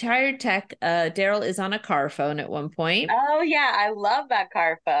 no. Tired tech, Daryl is on a car phone at one point. Oh, yeah. I love that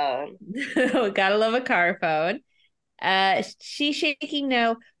car phone. Gotta love a car phone. She shaking,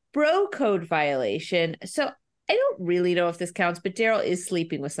 no. Bro code violation. So I don't really know if this counts, but Daryl is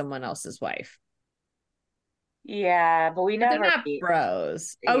sleeping with someone else's wife. Yeah, but They're not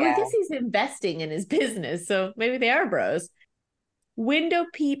bros. Oh, I guess he's investing in his business, so maybe they are bros. Window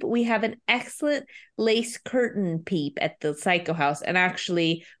peep, we have an excellent lace curtain peep at the Psycho house, and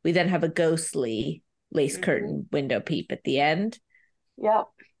actually we then have a ghostly lace curtain window peep at the end. Yep.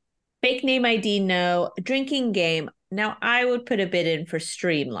 Fake name ID, no. Drinking game, now I would put a bid in for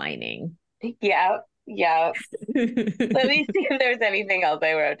streamlining. Yeah. Let me see if there's anything else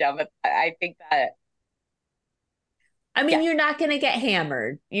I wrote down, but I think that I mean, you're not going to get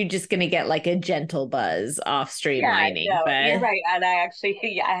hammered. You're just going to get like a gentle buzz off streamlining. Yeah, no, but you're right. And I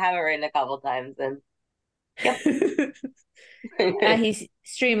actually, I have it written a couple times. And yep. He's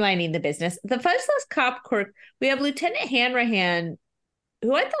streamlining the business. The Fuzz Cop quirk, we have Lieutenant Hanrahan,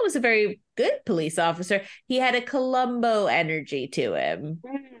 who I thought was a very good police officer. He had a Columbo energy to him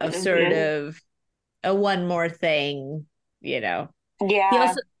of sort of a one more thing, you know. Yeah. He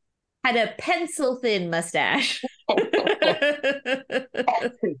also had a pencil thin mustache.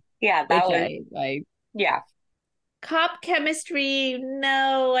 Yeah, that was like. Yeah. Cop chemistry?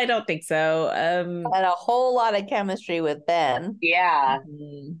 No, I don't think so. And a whole lot of chemistry with Ben. Yeah.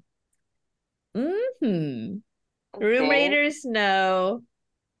 Room Raiders? No.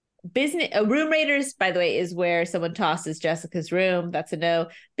 Room Raiders, by the way, is where someone tosses Jessica's room. That's a no.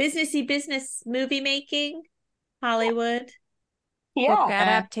 Businessy business movie making? Hollywood? Yeah. Book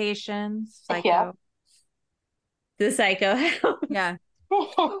adaptations. Psycho. Yeah. The Psycho House. Yeah.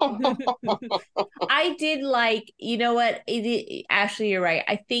 I did like, you know what, Ashley, you're right.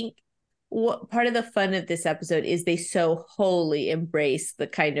 I think what part of the fun of this episode is they so wholly embrace the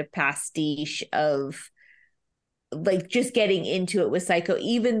kind of pastiche of like just getting into it with Psycho,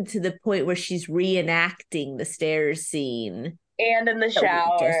 even to the point where she's reenacting the stairs scene. And in the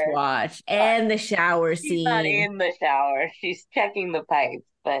shower. Just watch. And the shower scene. She's not in the shower. She's checking the pipes,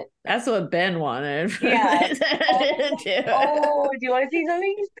 but that's what Ben wanted. Yeah. Oh, do you want to see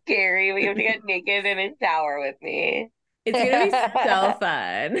something scary? We have to get naked in a shower with me. It's gonna be so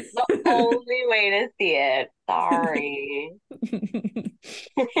fun. The only way to see it. Sorry.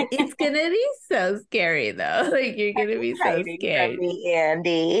 It's gonna be so scary though. Like you're gonna be so scared. From me,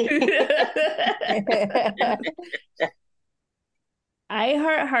 Andy. I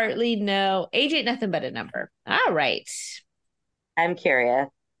Heart Hartley, no. Age ain't nothing but a number. All right. I'm curious.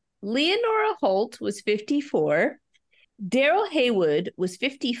 Leonora Holt was 54. Daryl Haywood was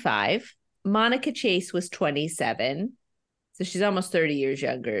 55. Monica Chase was 27. So she's almost 30 years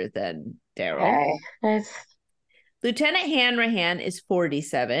younger than Daryl. Okay. Lieutenant Hanrahan is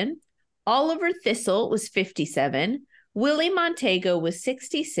 47. Oliver Thistle was 57. Willie Montego was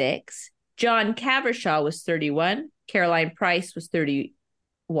 66. John Cavershaw was 31. Caroline Price was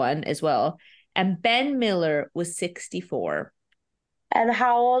 31 as well. And Ben Miller was 64. And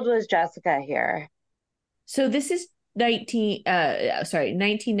how old was Jessica here? So this is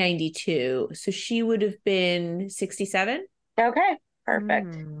 1992. So she would have been 67. Okay,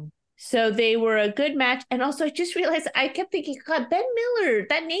 perfect. So they were a good match. And also I just realized I kept thinking, God, Ben Miller,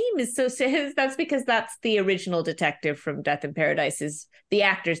 that name is so serious. That's because that's the original detective from Death in Paradise. The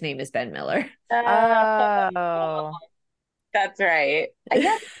actor's name is Ben Miller. Oh. That's right. I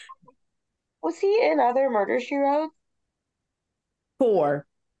guess, was he in other Murder, She Wrote? 4.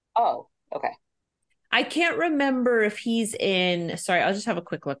 Oh, okay. I can't remember if he's in. Sorry, I'll just have a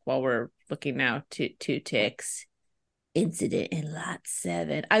quick look while we're looking now. Two ticks. Incident in Lot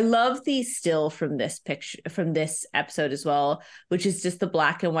 7. I love the still from this picture, from this episode as well, which is just the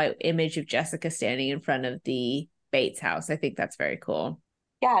black and white image of Jessica standing in front of the Bates house. I think that's very cool.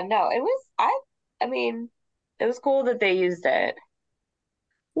 Yeah, no, I mean, it was cool that they used it.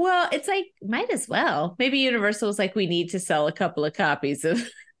 Well, it's like, might as well. Maybe Universal was like, we need to sell a couple of copies of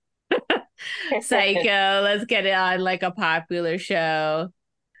Psycho. Let's get it on like a popular show.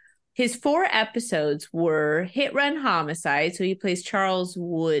 His 4 episodes were Hit Run Homicide. So he plays Charles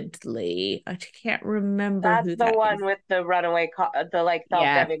Woodley. I can't remember That's who the that one is. with the runaway car, the like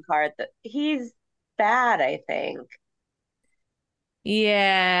self-driving car. He's bad, I think.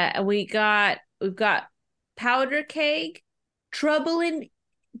 Yeah, we've got Powder Keg, Trouble in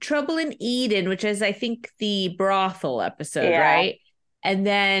Eden, which is I think the brothel episode, Yeah. right? And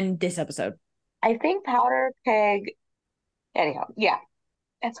then this episode. I think Powder Keg. Anyhow, yeah.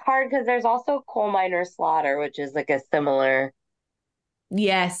 It's hard because there's also Coal Miner Slaughter, which is like a similar.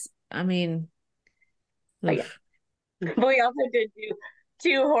 Yes, I mean, But yeah. But we also did do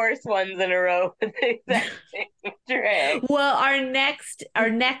 2 horse ones in a row with the exact same trick. Well, our next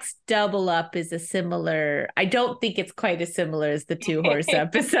double up is a similar. I don't think it's quite as similar as the 2 horse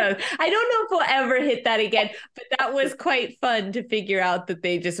episode. I don't know if we'll ever hit that again, but that was quite fun to figure out that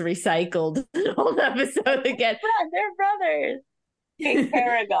they just recycled an old episode again. They're brothers. King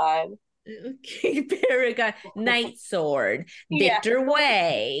Paragon. King Paragon, Night Sword, Victor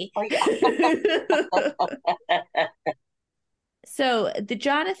Way. Oh, yeah. So the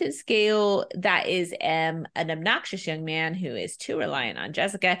Jonathan Scale, that is an obnoxious young man who is too reliant on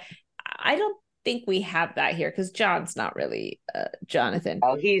Jessica. I don't think we have that here because John's not really Jonathan.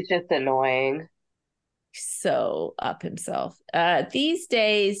 Oh, he's just annoying. So up himself. These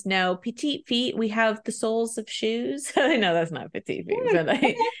days, no, Petite Feet, we have the soles of shoes. I know that's not Petite Feet, but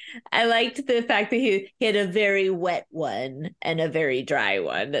I liked the fact that he had a very wet one and a very dry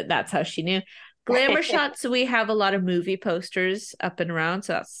one. That's how she knew. Glamour shots, we have a lot of movie posters up and around,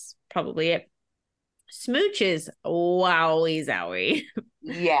 so that's probably it. Smooches, wowie zowie.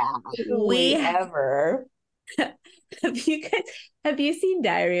 Yeah. We ever. Have you seen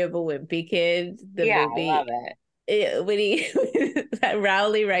Diary of a Wimpy Kid? The movie? I love it. When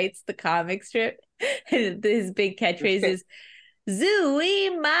Rowley writes the comic strip, and his big catchphrase is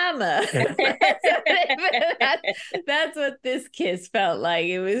 "Zooey Mama." That's what this kiss felt like.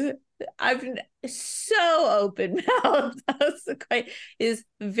 It was. I've so open mouthed. Is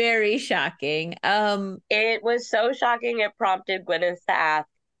very shocking. It was so shocking. It prompted Gwyneth to ask,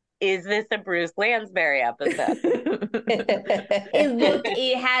 "Is this a Bruce Lansbury episode?"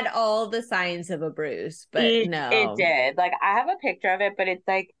 It had all the signs of a Bruce, but no, it did. Like I have a picture of it, but it's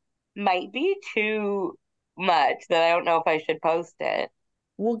like might be too much that I don't know if I should post it.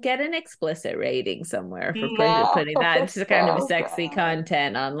 We'll get an explicit rating somewhere for putting that into kind of sexy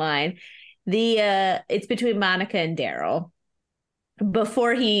content online. It's between Monica and Daryl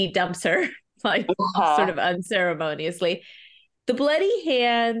before he dumps her, like sort of unceremoniously. The bloody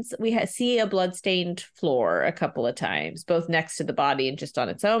hands, we see a bloodstained floor a couple of times, both next to the body and just on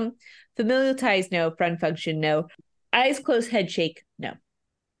its own. Familial ties, no. Friend function, no. Eyes closed, head shake, no.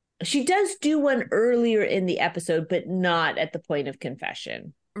 She does do one earlier in the episode, but not at the point of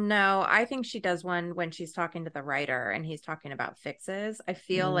confession. No, I think she does one when she's talking to the writer and he's talking about fixes. I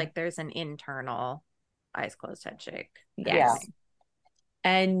feel like there's an internal eyes closed, head shake. Yes. Yeah.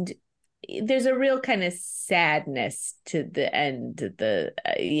 And there's a real kind of sadness to the end of the,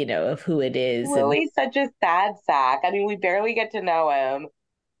 of who it is. Lily's such a sad sack. I mean, we barely get to know him.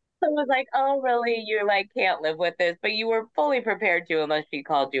 So it was like, oh, really? You like can't live with this, but you were fully prepared to unless she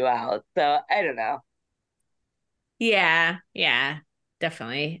called you out. So I don't know. Yeah,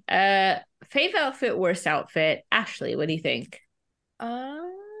 definitely. Fave outfit, worst outfit. Ashley, what do you think? I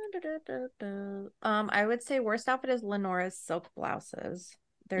would say worst outfit is Lenora's silk blouses.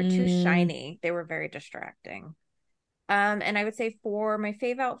 They're too shiny. They were very distracting. And I would say for my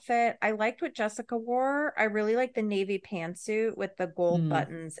fave outfit, I liked what Jessica wore. I really like the navy pantsuit with the gold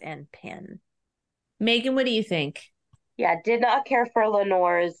buttons and pin. Megan, what do you think? Yeah, did not care for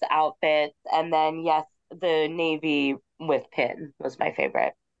Lenore's outfits. And then, yes, the navy with pin was my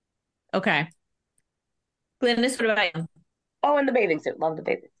favorite. Okay. Glynis, what about you? Oh, and the bathing suit. Love the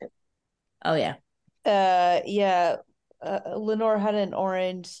bathing suit. Oh, yeah. Lenore had an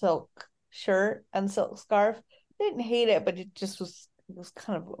orange silk shirt and silk scarf. Didn't hate it, but it was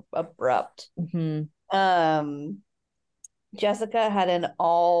kind of abrupt. Jessica had an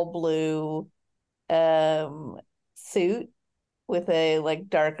all blue suit with a like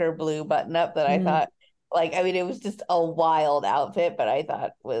darker blue button up that I thought it was just a wild outfit, but I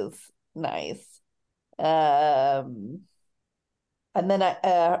thought was nice. And then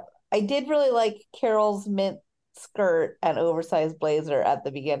I did really like Carol's mint skirt and oversized blazer at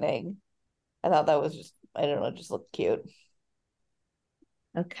the beginning. I thought that was just, I don't know, just looked cute.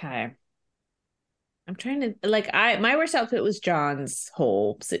 Okay. I'm trying to my worst outfit was John's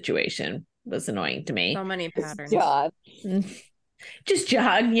whole situation. It was annoying to me. So many patterns. John. Just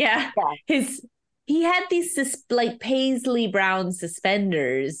John, yeah. He had these like paisley brown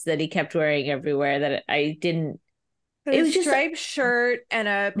suspenders that he kept wearing everywhere that I didn't. It was just a striped shirt and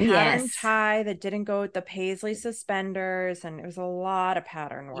a pattern tie that didn't go with the paisley suspenders, and it was a lot of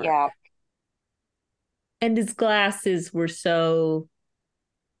pattern work. Yeah. And his glasses were so,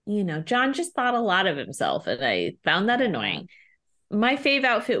 John just thought a lot of himself, and I found that annoying. My fave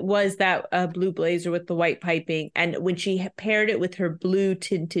outfit was that blue blazer with the white piping, and when she paired it with her blue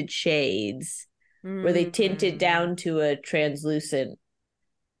tinted shades, where they tinted down to a translucent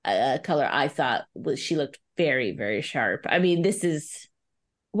color, I thought she looked very, very sharp. I mean,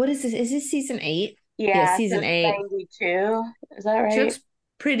 what is this? Is this season 8? Yeah, season 8. 92. Is that right? She looks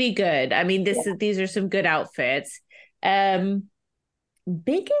pretty good. I mean, these are some good outfits. Biggest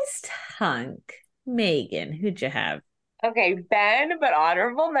hunk, Megan, who'd you have? Okay, Ben, but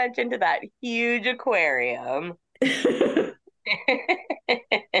honorable mention to that huge aquarium.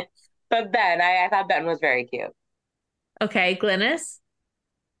 But Ben, I thought Ben was very cute. Okay, Glynis?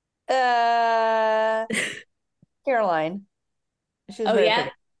 Caroline. She was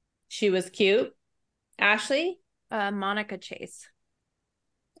pretty. She was cute. Ashley? Monica Chase.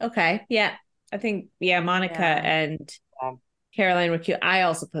 Okay, yeah. I think, Monica and Caroline were cute. I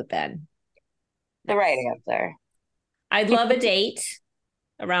also put Ben. The right answer. I'd love a date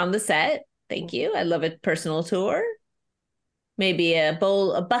around the set. Thank you. I'd love a personal tour. Maybe a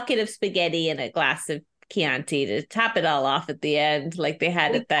bucket of spaghetti and a glass of Chianti to top it all off at the end, like they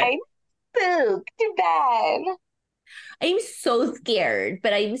had at that. I'm spooked, Ben. I'm so scared,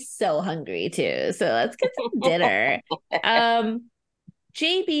 but I'm so hungry too. So let's get some dinner.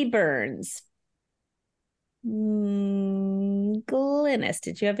 J.B. Burns. Glynis,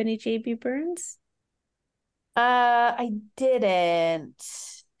 did you have any J.B. Burns? I didn't.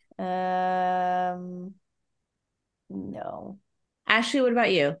 No. Ashley, what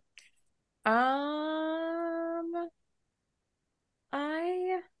about you?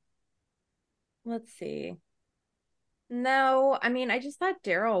 Let's see. No, I mean, I just thought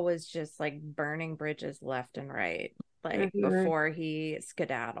Daryl was just like burning bridges left and right, like before he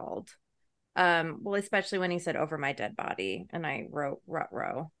skedaddled. Well, especially when he said "over my dead body," and I wrote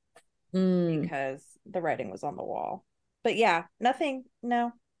 "rut-row" because the writing was on the wall. But yeah, nothing.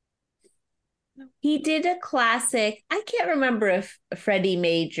 No. He did a classic. I can't remember if Freddie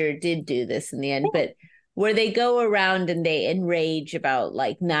Major did do this in the end, but where they go around and they enrage about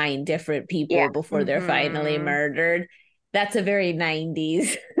like 9 different people before they're finally murdered. That's a very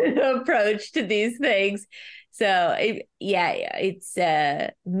 90s approach to these things. So it's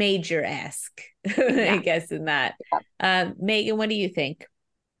Major-esque, I guess, in that. Megan, what do you think?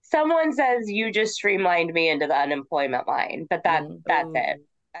 Someone says you just streamlined me into the unemployment line, but that's it.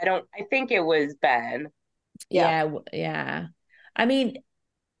 I think it was Ben. Yeah. I mean,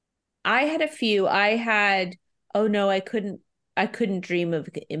 I had a few. I had, oh no, I couldn't dream of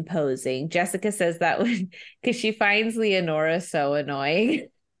imposing. Jessica says that because she finds Leonora so annoying.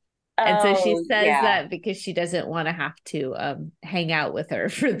 And so she says that because she doesn't want to have to hang out with her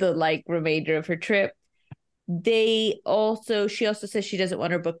for the remainder of her trip. She also says she doesn't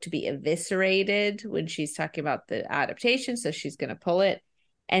want her book to be eviscerated when she's talking about the adaptation, so she's going to pull it.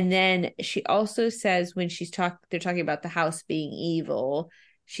 And then she also says when they're talking about the house being evil,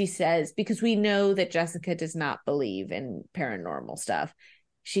 she says, because we know that Jessica does not believe in paranormal stuff,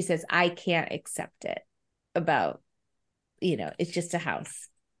 she says, I can't accept it about, it's just a house.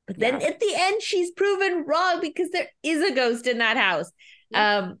 But then at the end, she's proven wrong because there is a ghost in that house.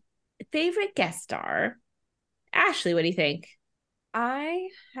 Favorite guest star? Ashley, what do you think? I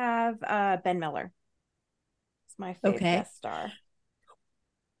have Ben Miller. It's my favorite guest star.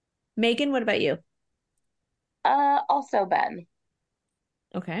 Megan, what about you? Also Ben.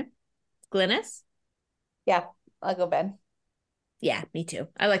 Okay. Glynis? Yeah, I'll go Ben. Yeah, me too.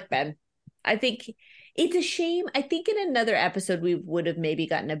 I like Ben. I think it's a shame. I think in another episode we would have maybe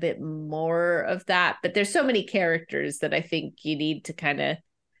gotten a bit more of that, but there's so many characters that I think you need to kind of,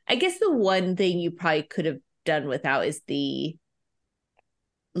 I guess the one thing you probably could have done without is the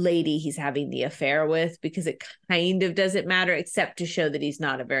lady he's having the affair with, because it kind of doesn't matter except to show that he's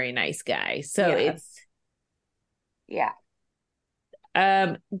not a very nice guy. So it's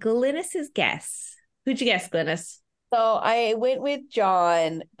Glynis's guess. Who'd you guess, Glynis? So I went with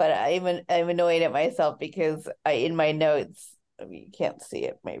John, but I'm annoyed at myself because in my notes, I mean, you can't see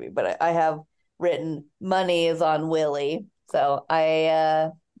it maybe, but I have written money is on Willie. So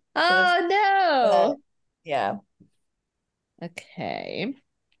Oh no. Yeah. Okay.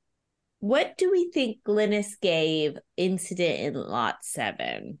 What do we think Glynis gave Incident in Lot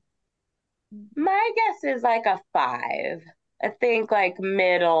 7? My guess is like a 5. I think like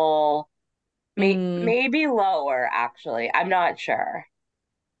middle, maybe lower, actually. I'm not sure.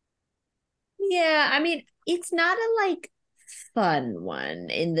 Yeah, I mean, it's not a like fun one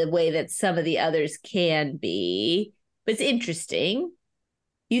in the way that some of the others can be, but it's interesting.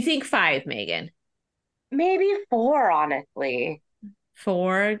 You think 5, Megan? Maybe 4, honestly.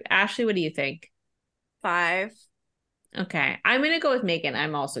 4. Ashley, what do you think? 5. Okay. I'm going to go with Megan.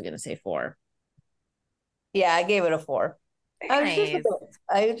 I'm also going to say 4. Yeah, I gave it a 4. I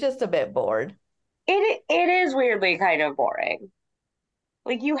was just a bit bored. It is weirdly kind of boring.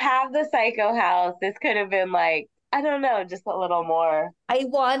 Like you have the Psycho House. This could have been like, I don't know, just a little more. I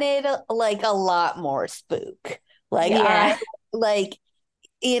wanted like a lot more spook. Like Yeah. like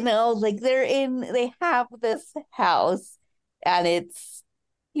like they have this house and it's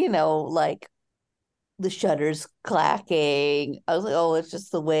like the shutters clacking. I was like, oh, it's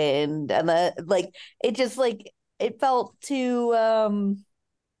just the wind. And it just like it felt too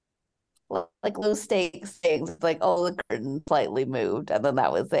like low stakes things. It's like, oh, the curtain slightly moved, and then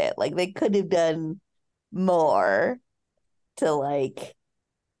that was it. Like they could have done more to like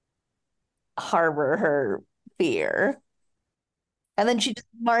harbor her fear. And then she just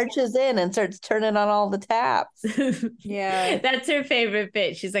marches in and starts turning on all the taps. Yeah. That's her favorite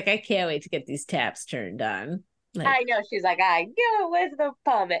bit. She's like, I can't wait to get these taps turned on. Like, I know. She's like, I knew it was the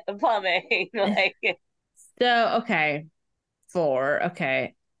plumbing. Like, so, okay. 4.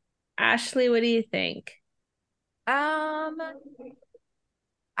 Okay. Ashley, what do you think? I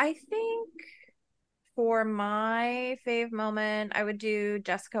think for my fave moment, I would do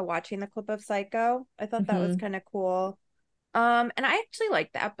Jessica watching the clip of Psycho. I thought that was kind of cool. And I actually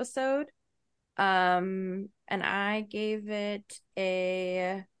liked the episode. And I gave it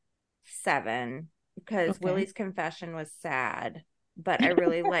a 7 because Willie's confession was sad, but I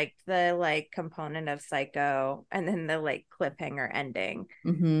really liked the like component of Psycho and then the like cliffhanger ending.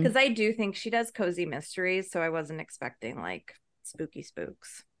 Because I do think she does cozy mysteries, so I wasn't expecting like spooky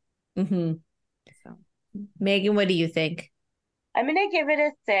spooks. So, Megan, what do you think? I'm gonna give it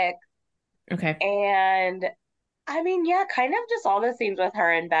a 6. Okay. And I mean, yeah, kind of just all the scenes with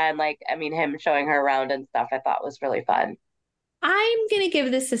her and Ben, like, I mean, him showing her around and stuff, I thought was really fun. I'm going to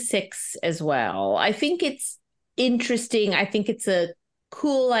give this a 6 as well. I think it's interesting. I think it's a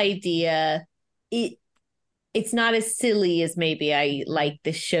cool idea. It's not as silly as maybe I like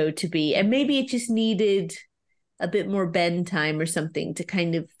this show to be. And maybe it just needed a bit more Ben time or something to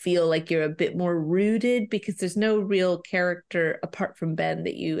kind of feel like you're a bit more rooted, because there's no real character apart from Ben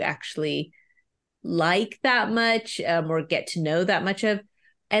that you actually like that much or get to know that much of.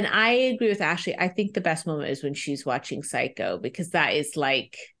 And I agree with Ashley. I think the best moment is when she's watching Psycho, because that is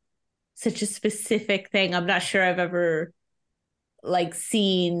like such a specific thing. I'm not sure I've ever like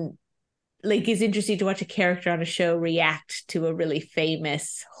seen, like, it's interesting to watch a character on a show react to a really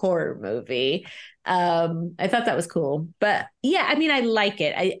famous horror movie. I thought that was cool. But yeah, I mean, I like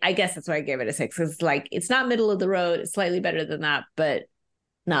it. I guess that's why I gave it a 6. It's like, it's not middle of the road. It's slightly better than that, but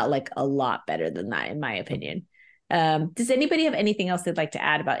not like a lot better than that, in my opinion. Does anybody have anything else they'd like to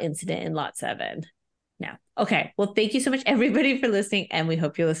add about Incident in Lot 7? No. Okay. Well, thank you so much, everybody, for listening, and we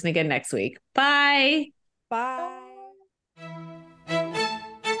hope you'll listen again next week. Bye. Bye.